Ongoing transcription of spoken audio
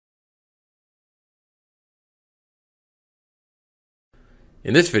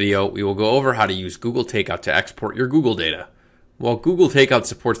In this video, we will go over how to use Google Takeout to export your Google data. While Google Takeout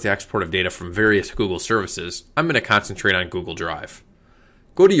supports the export of data from various Google services, I'm going to concentrate on Google Drive.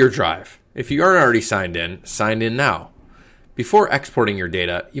 Go to your Drive. If you aren't already signed in now. Before exporting your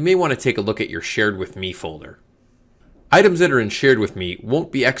data, you may want to take a look at your Shared With Me folder. Items that are in Shared With Me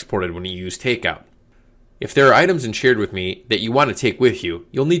won't be exported when you use Takeout. If there are items in Shared With Me that you want to take with you,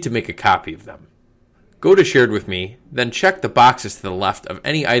 you'll need to make a copy of them. Go to Shared With Me, then check the boxes to the left of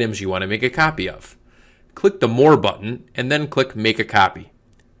any items you want to make a copy of. Click the More button, and then click Make a Copy.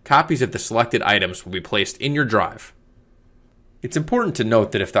 Copies of the selected items will be placed in your Drive. It's important to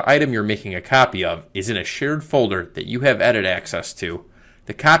note that if the item you're making a copy of is in a shared folder that you have edit access to,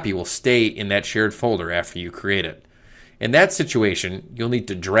 the copy will stay in that shared folder after you create it. In that situation, you'll need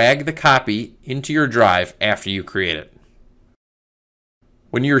to drag the copy into your Drive after you create it.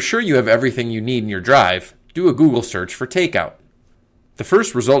 When you're sure you have everything you need in your Drive, do a Google search for Takeout. The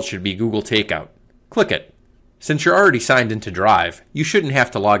first result should be Google Takeout. Click it. Since you're already signed into Drive, you shouldn't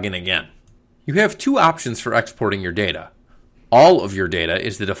have to log in again. You have two options for exporting your data. All of your data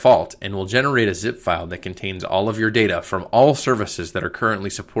is the default and will generate a zip file that contains all of your data from all services that are currently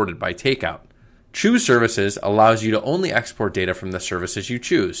supported by Takeout. Choose Services allows you to only export data from the services you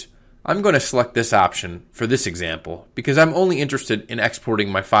choose. I'm going to select this option for this example because I'm only interested in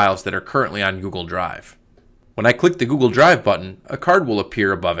exporting my files that are currently on Google Drive. When I click the Google Drive button, a card will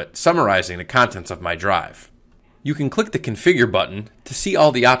appear above it summarizing the contents of my Drive. You can click the Configure button to see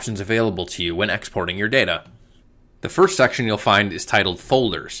all the options available to you when exporting your data. The first section you'll find is titled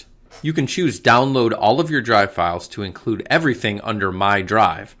Folders. You can choose Download all of your Drive files to include everything under My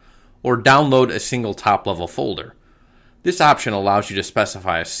Drive, or download a single top-level folder. This option allows you to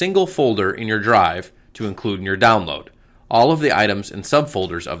specify a single folder in your Drive to include in your download. All of the items and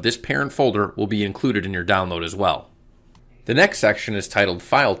subfolders of this parent folder will be included in your download as well. The next section is titled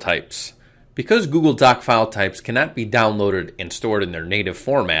File Types. Because Google Doc file types cannot be downloaded and stored in their native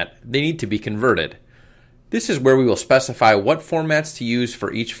format, they need to be converted. This is where we will specify what formats to use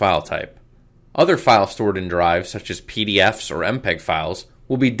for each file type. Other files stored in Drive, such as PDFs or MPEG files,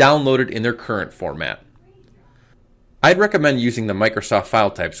 will be downloaded in their current format. I'd recommend using the Microsoft file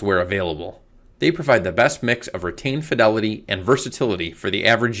types where available. They provide the best mix of retained fidelity and versatility for the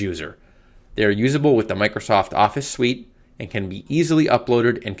average user. They are usable with the Microsoft Office suite and can be easily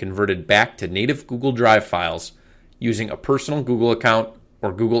uploaded and converted back to native Google Drive files using a personal Google account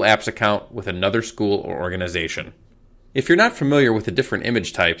or Google Apps account with another school or organization. If you're not familiar with the different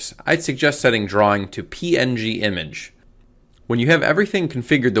image types, I'd suggest setting drawing to PNG image. When you have everything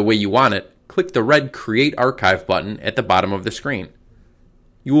configured the way you want it, click the red Create Archive button at the bottom of the screen.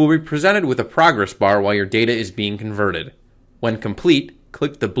 You will be presented with a progress bar while your data is being converted. When complete,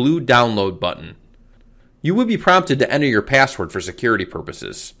 click the blue Download button. You will be prompted to enter your password for security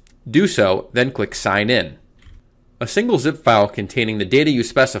purposes. Do so, then click Sign In. A single zip file containing the data you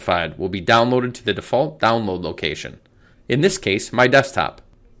specified will be downloaded to the default download location. In this case, my desktop.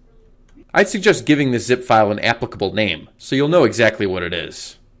 I'd suggest giving this zip file an applicable name, so you'll know exactly what it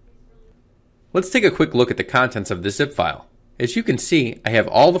is. Let's take a quick look at the contents of this zip file. As you can see, I have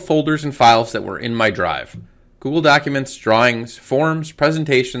all the folders and files that were in my Drive. Google Documents, Drawings, Forms,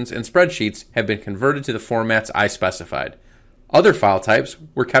 Presentations, and Spreadsheets have been converted to the formats I specified. Other file types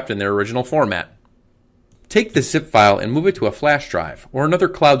were kept in their original format. Take this zip file and move it to a flash drive or another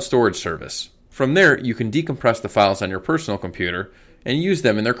cloud storage service. From there, you can decompress the files on your personal computer and use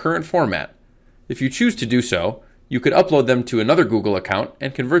them in their current format. If you choose to do so, you could upload them to another Google account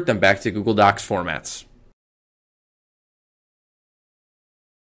and convert them back to Google Docs formats.